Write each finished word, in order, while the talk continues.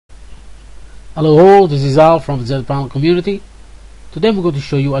Hello all, this is Al from the Panel community. Today I'm going to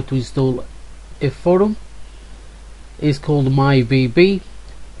show you how to install a forum. It's called myBB.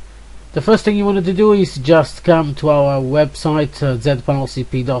 The first thing you want to do is just come to our website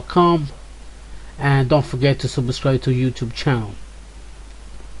zpanelcp.com, and don't forget to subscribe to YouTube channel.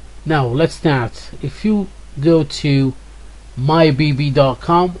 Now let's start. If you go to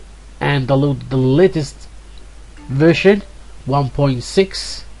mybb.com and download the latest version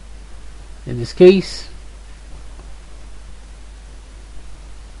 1.6 in this case,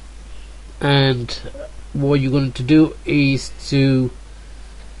 and what you're going to do is to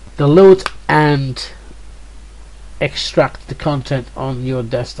download and extract the content on your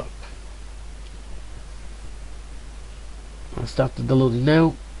desktop. I'll start the downloading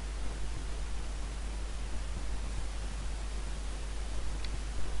now.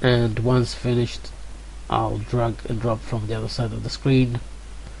 And once finished, I'll drag and drop from the other side of the screen,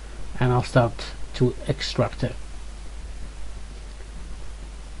 and I'll start to extract it.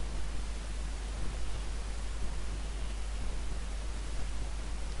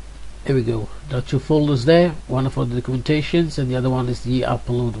 Here we go. There are two folders there, one for the documentations and the other one is the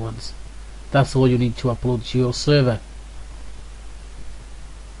upload ones. That's all you need to upload to your server.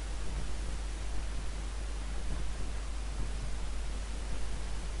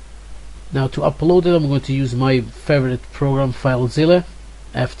 Now to upload it, I'm going to use my favorite program, FileZilla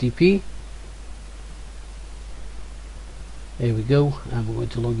FTP. There we go. I'm going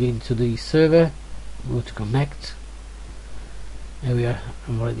to log into the server. I'm going to connect. There we are.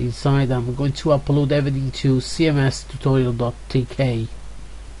 I'm already inside. I'm going to upload everything to cmstutorial.tk.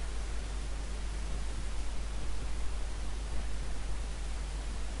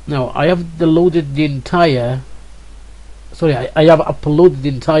 Now I have downloaded the entire I have uploaded the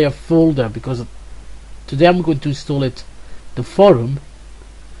entire folder because today I'm going to install the forum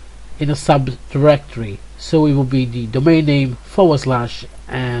in a subdirectory. So it will be the domain name /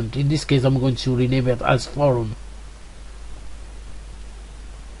 and in this case I'm going to rename it as forum.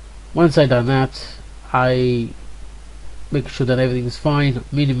 Once I've done that, I make sure that everything is fine,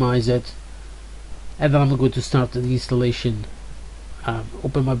 minimize it, and then I'm going to start the installation.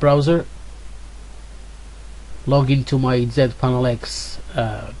 Open my browser, log into my zPanelX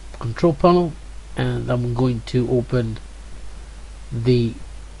control panel, and I'm going to open the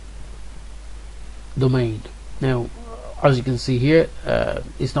domain. Now as you can see here,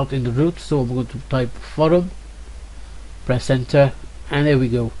 it's not in the root, so I'm going to type forum, press enter, and there we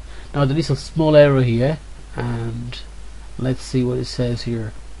go. Now there is a small error here, and let's see what it says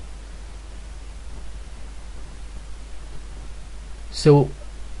here. So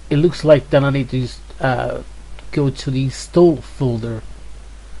it looks like that I need to go to the install folder,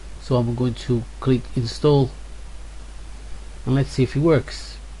 so I'm going to click install, and let's see if it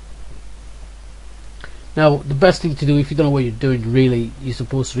works. Now the best thing to do, if you don't know what you're doing really, you're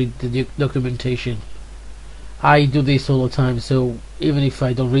supposed to read the documentation. I do this all the time, so even if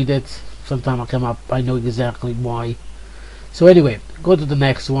I don't read it, sometime I come up, I know exactly why. So anyway, go to the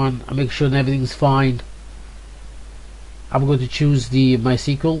next one and make sure that everything's fine. I'm going to choose the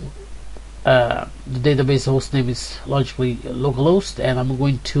MySQL. The database host name is logically localhost, and I'm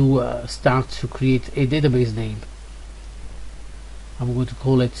going to start to create a database name. I'm going to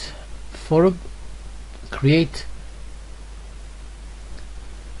call it forum, create,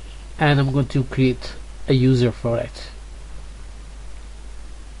 and I'm going to create a user for it,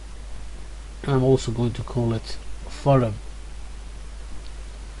 and I'm also going to call it forum.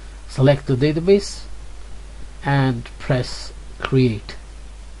 Select the database and press create.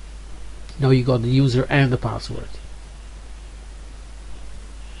 Now you got the user and the password.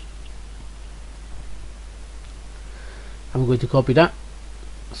 I'm going to copy that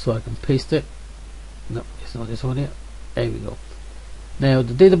so I can paste it. No, it's not this one here. There we go. Now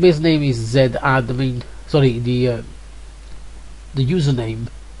the database name is zadmin. Sorry, the username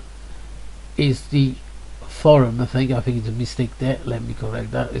is the forum. I think it's a mistake there. Let me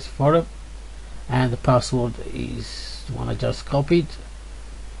correct that. It's forum, and the password is the one I just copied.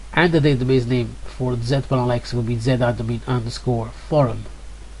 And the database name for zPanelX will be zadmin_forum.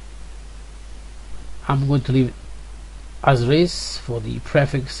 I'm going to leave it as it is for the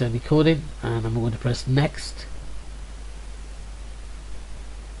prefix and decoding, and I'm going to press next.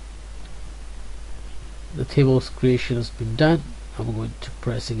 The table's creation has been done. I'm going to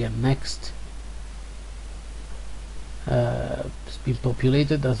press again next. It's been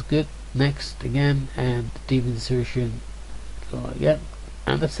populated, that's good. Next again, and the table insertion again,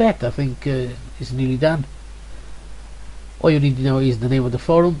 and that's it. I think it's nearly done. All you need to know is the name of the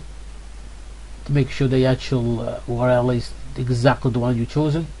forum, to make sure the actual URL is exactly the one you've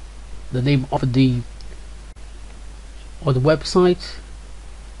chosen. the name of the website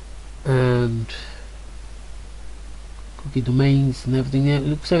and cookie domains and everything. It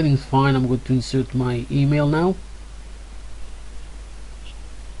looks everything's fine. I'm going to insert my email now,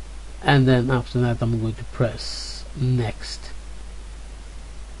 and then after that I'm going to press next.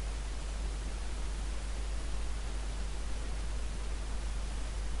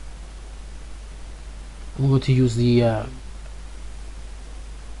 I'm going to use the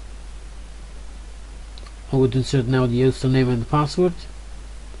I'm going to insert now the username and the password,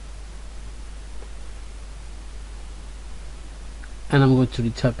 and I'm going to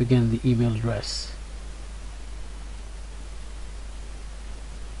retype again the email address.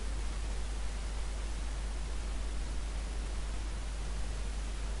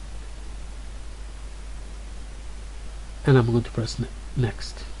 And I'm going to press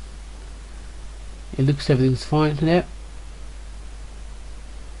next. It looks everything's fine there.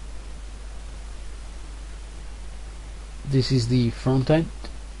 This is the front end.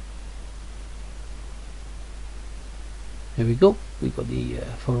 There we go. We got the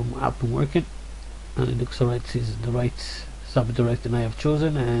forum up and working, and it looks alright. This is the right subdirectory I have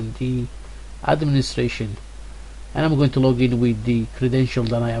chosen, and the administration. And I'm going to log in with the credential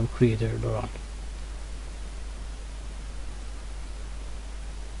that I have created earlier on.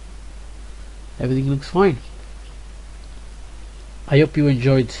 Everything looks fine. I hope you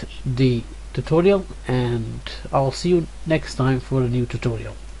enjoyed the tutorial, and I'll see you next time for a new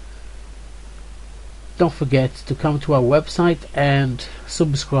tutorial. Don't forget to come to our website and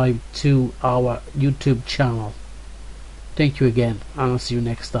subscribe to our YouTube channel. Thank you again, and I'll see you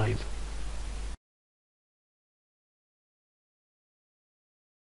next time.